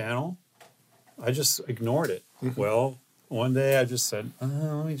second channel. I just ignored it. Mm-hmm. Well, one day I just said,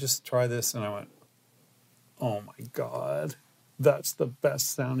 let me just try this. And I went, oh my God, that's the best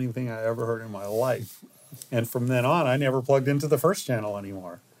sounding thing I ever heard in my life. And from then on, I never plugged into the first channel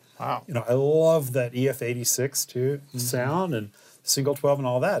anymore. Wow. I love that EF86 too, sound and single 12 and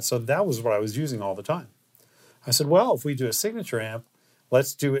all that. So that was what I was using all the time. I said, well, if we do a signature amp,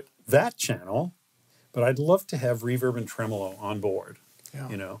 let's do it that channel, but I'd love to have reverb and tremolo on board,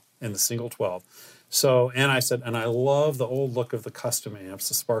 in the single 12. So, and I said, and I love the old look of the custom amps,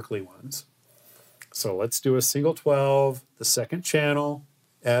 the sparkly ones. So let's do a single 12, the second channel,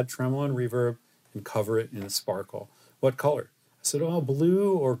 add tremolo and reverb, and cover it in a sparkle. What color? I said,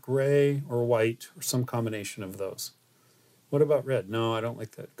 blue or gray or white or some combination of those. What about red? No, I don't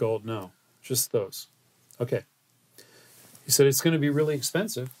like that. Gold? No, just those. Okay. He said, it's going to be really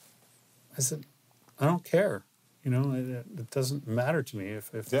expensive. I said, I don't care. It doesn't matter to me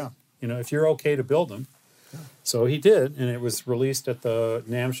if you're okay to build them. Yeah. So he did, and it was released at the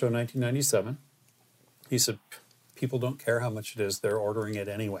NAMM show 1997. He said, people don't care how much it is. They're ordering it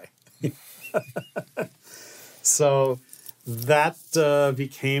anyway. So that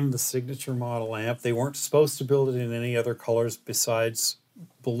became the signature model amp. They weren't supposed to build it in any other colors besides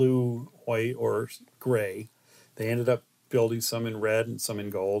blue, white, or gray. They ended up building some in red and some in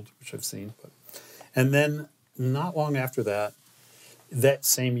gold, which I've seen. And then not long after that, that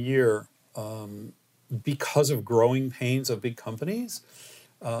same year, because of growing pains of big companies,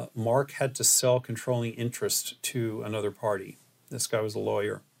 Mark had to sell controlling interest to another party. This guy was a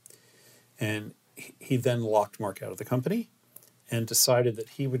lawyer. And he then locked Mark out of the company and decided that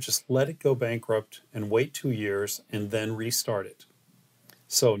he would just let it go bankrupt and wait 2 years and then restart it.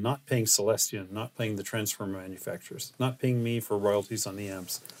 So not paying Celestion, not paying the transformer manufacturers, not paying me for royalties on the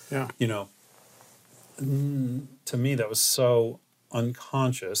amps. Yeah. To me, that was so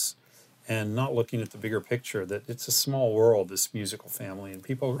unconscious and not looking at the bigger picture that it's a small world, this musical family, and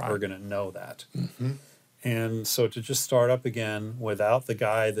people are going to know that. Mm-hmm. And so to just start up again without the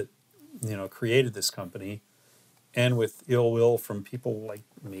guy that, created this company and with ill will from people like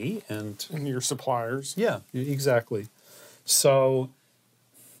me and your suppliers. Yeah, exactly. So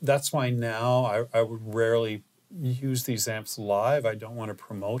that's why now I would rarely use these amps live. I don't want to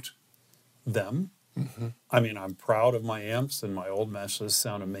promote them. Mm-hmm. I mean, I'm proud of my amps, and my old Matchless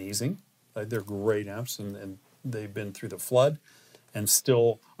sound amazing. They're great amps, and they've been through the flood and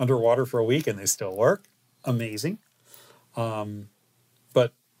still underwater for a week, and they still work. Amazing.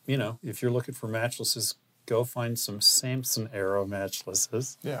 But, if you're looking for Matchlesses, go find some Samson Aero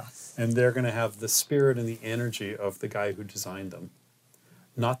Matchlesses. Yeah. And they're going to have the spirit and the energy of the guy who designed them,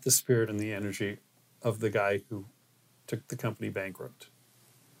 not the spirit and the energy of the guy who took the company bankrupt.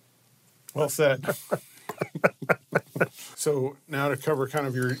 Well said. So now to cover kind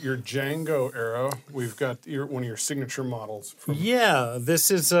of your Django era, we've got one of your signature models. This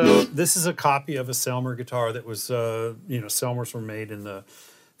is a copy of a Selmer guitar that was Selmers were made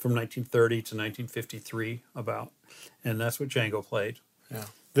from 1930 to 1953 about, and that's what Django played. Yeah.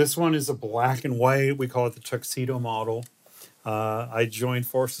 This one is a black and white. We call it the tuxedo model. I joined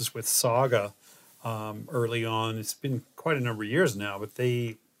forces with Saga early on. It's been quite a number of years now, but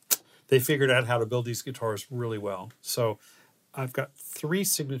they figured out how to build these guitars really well. So I've got 3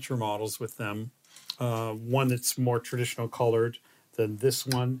 signature models with them. One that's more traditional colored than this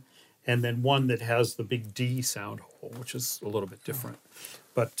one, and then one that has the big D sound hole, which is a little bit different.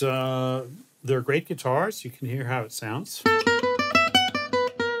 But they're great guitars. You can hear how it sounds.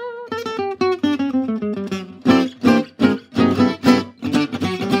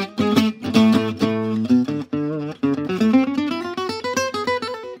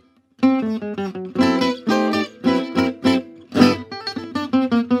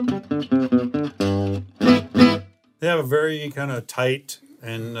 They have a very kind of tight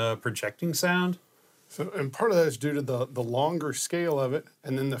and projecting sound. So, and part of that is due to the longer scale of it,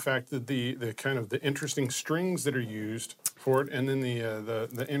 and then the fact that the kind of the interesting strings that are used for it, and then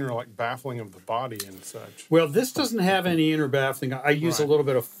the inner baffling of the body and such. Well, this doesn't have any inner baffling. I use a little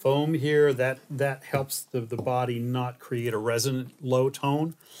bit of foam here that helps the body not create a resonant low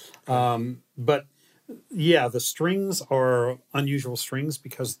tone. But Yeah, the strings are unusual strings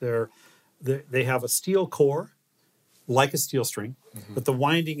because they have a steel core, like a steel string, but the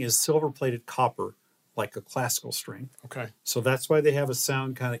winding is silver-plated copper, like a classical string. Okay. So that's why they have a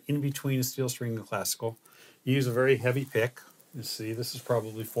sound kind of in between a steel string and a classical. You use a very heavy pick. You see, this is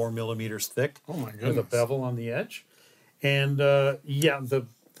probably 4 millimeters thick. Oh my With a goodness. bevel on the edge. And the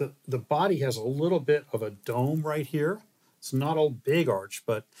body has a little bit of a dome right here. It's not a big arch,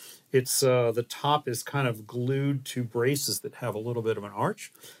 but it's the top is kind of glued to braces that have a little bit of an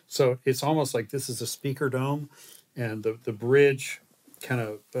arch. So it's almost like this is a speaker dome, and the bridge kind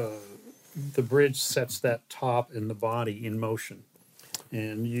of the bridge sets that top and the body in motion.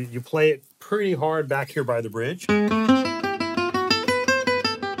 And you play it pretty hard back here by the bridge.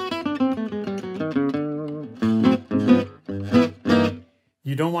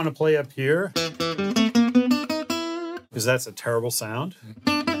 You don't want to play up here because that's a terrible sound.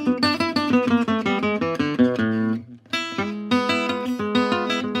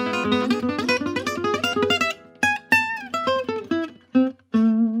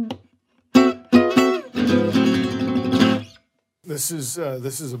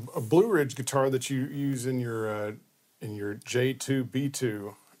 This is a Blue Ridge guitar that you use in your J2 B2,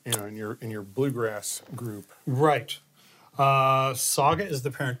 you know, in your bluegrass group. Right. Saga is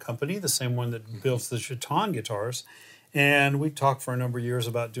the parent company, the same one that builds the Chaton guitars. And we talked for a number of years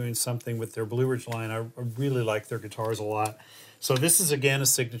about doing something with their Blue Ridge line. I really like their guitars a lot. So this is, again, a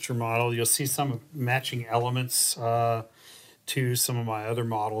signature model. You'll see some matching elements to some of my other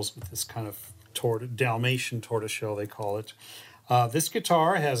models with this kind of Dalmatian tortoiseshell, they call it. This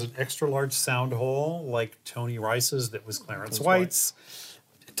guitar has an extra large sound hole like Tony Rice's that was Clarence White's.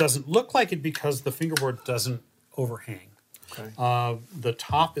 It doesn't look like it because the fingerboard doesn't overhang. Okay. The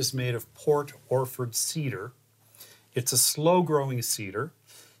top is made of Port Orford cedar. It's a slow-growing cedar.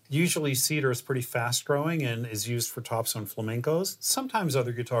 Usually cedar is pretty fast-growing and is used for tops on flamencos, sometimes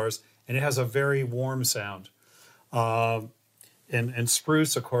other guitars, and it has a very warm sound. And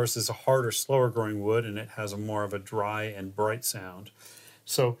spruce, of course, is a harder, slower-growing wood, and it has a more of a dry and bright sound.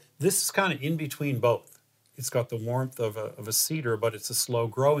 So this is kind of in between both. It's got the warmth of a cedar, but it's a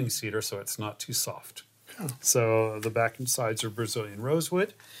slow-growing cedar, so it's not too soft. Oh. So the back and sides are Brazilian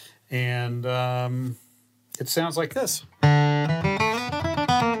rosewood, and it sounds like this.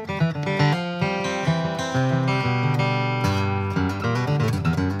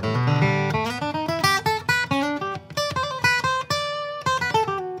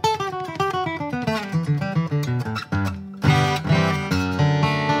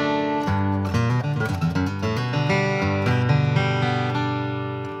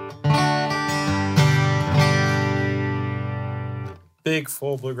 Big,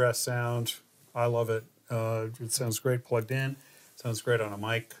 full bluegrass sound. I love it. It sounds great plugged in. Sounds great on a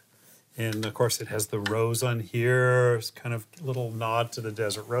mic. And, of course, it has the rose on here. It's kind of a little nod to the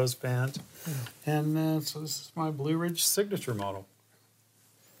Desert Rose Band. And so this is my Blue Ridge signature model.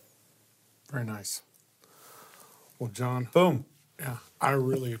 Very nice. Well, John. Boom. Yeah, I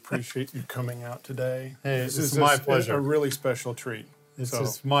really appreciate you coming out today. Hey, This it's is my pleasure. A really special treat.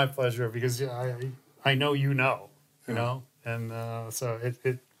 It's my pleasure because I know you know, and so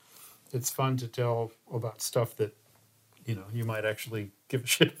it's fun to tell about stuff that you might actually give a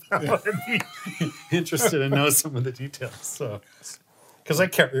shit about and be interested and know some of the details. So, because I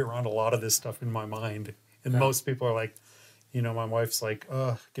carry around a lot of this stuff in my mind, and most people are like, my wife's like,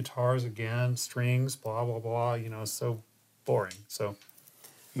 guitars again, strings, blah blah blah. So boring. So,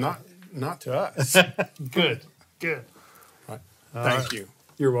 not to us. Good. Right. Thank you.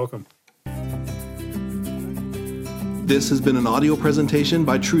 You're welcome. This has been an audio presentation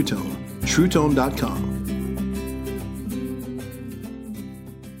by TrueTone, TrueTone.com.